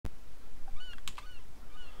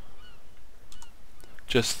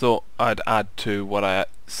just thought I'd add to what I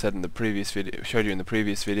said in the previous video, showed you in the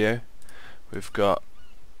previous video. We've got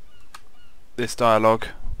this dialog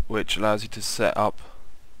which allows you to set up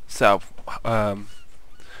the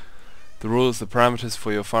rules, the parameters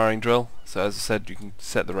for your firing drill. So as I said, you can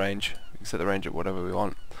set the range. We can set the range at whatever we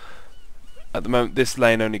want. At the moment, this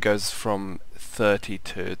lane only goes from 30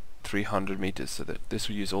 to 300 meters, so that this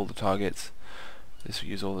will use all the targets. This will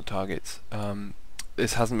use all the targets.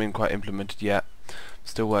 This hasn't been quite implemented yet.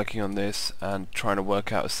 Still working on this and trying to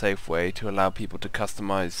work out a safe way to allow people to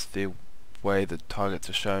customize the way the targets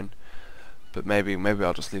are shown. But maybe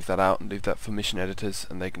I'll just leave that out and leave that for mission editors,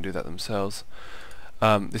 and they can do that themselves.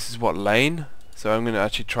 This is what lane. So I'm going to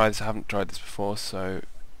actually try this. I haven't tried this before, so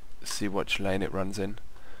see which lane it runs in.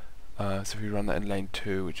 So if we run that in lane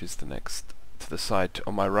 2, which is the next to the side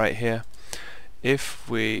on my right here, if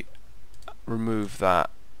we remove that,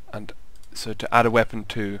 and so to add a weapon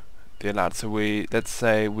to the allowed, so let's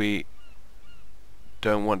say we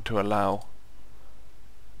don't want to allow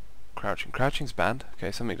crouching. Crouching's banned.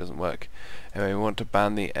 Okay, something doesn't work. Anyway, we want to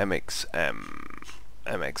ban the MXM,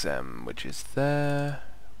 which is there.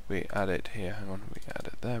 We add it here. Hang on, we add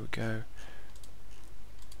it. There we go.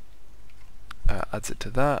 Adds it to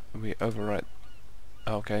that. We overwrite.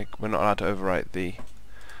 Okay, we're not allowed to overwrite the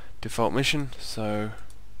default mission, so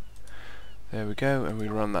there we go, and we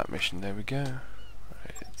run that mission. There we go.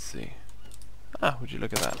 Right, let's see. Would you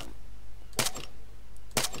look at that?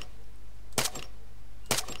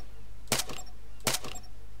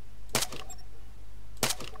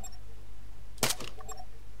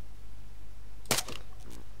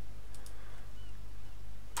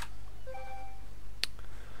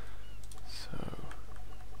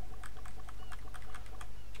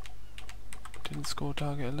 Didn't score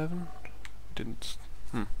target 11? Didn't.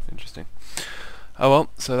 Interesting. Oh well,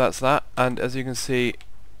 so that's that, and as you can see,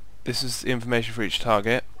 this is the information for each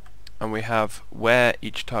target, and we have where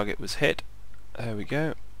each target was hit. There we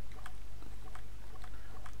go.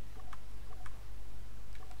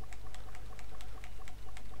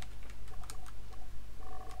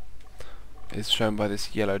 It's shown by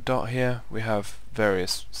this yellow dot here. We have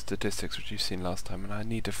various statistics which you've seen last time, and I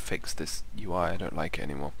need to fix this UI. I don't like it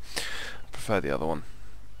anymore. I prefer the other one.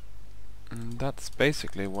 And that's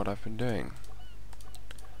basically what I've been doing.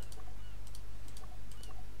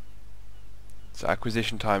 So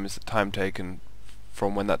acquisition time is the time taken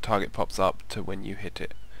from when that target pops up to when you hit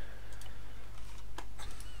it.